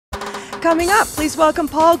Coming up, please welcome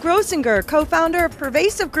Paul Grossinger, co-founder of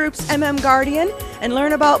pervasive groups MMGuardian, and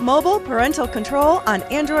learn about mobile parental control on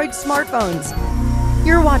Android smartphones.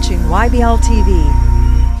 You're watching YBL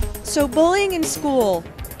TV. So bullying in school,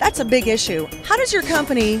 that's a big issue. How does your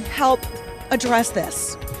company help address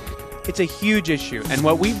this? It's a huge issue, and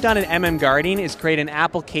what we've done at MMGuardian is create an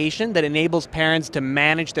application that enables parents to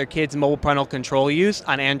manage their kids' mobile parental control use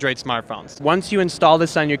on Android smartphones. Once you install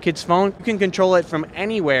this on your kid's phone, you can control it from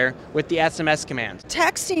anywhere with the SMS command.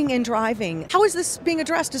 Texting and driving, how is this being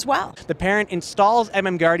addressed as well? The parent installs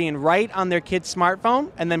MMGuardian right on their kid's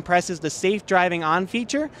smartphone and then presses the Safe Driving On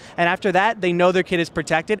feature, and after that, they know their kid is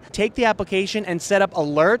protected. Take the application and set up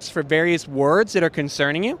alerts for various words that are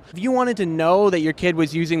concerning you. If you wanted to know that your kid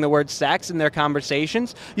was using the word sex in their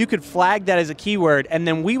conversations, you could flag that as a keyword, and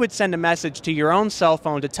then we would send a message to your own cell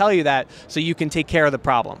phone to tell you that so you can take care of the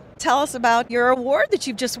problem. Tell us about your award that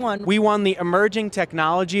you've just won. We won the Emerging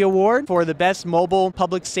Technology Award for the best mobile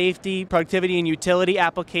public safety, productivity, and utility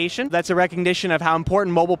application. That's a recognition of how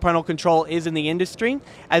important mobile parental control is in the industry,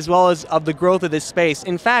 as well as of the growth of this space.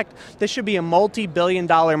 In fact, this should be a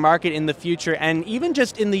multi-billion-dollar market in the future, and even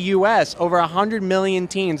just in the US, over 100 million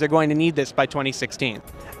teens are going to need this by 2016.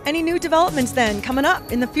 Any new developments then coming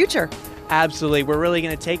up in the future? Absolutely. We're really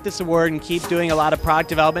going to take this award and keep doing a lot of product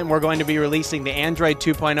development. We're going to be releasing the Android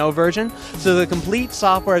 2.0 version. So the complete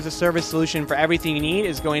software as a service solution for everything you need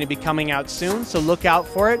is going to be coming out soon. So look out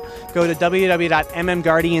for it. Go to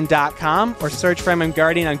www.mmguardian.com or search for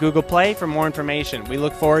MMGuardian on Google Play for more information. We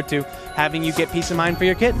look forward to having you get peace of mind for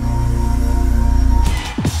your kid.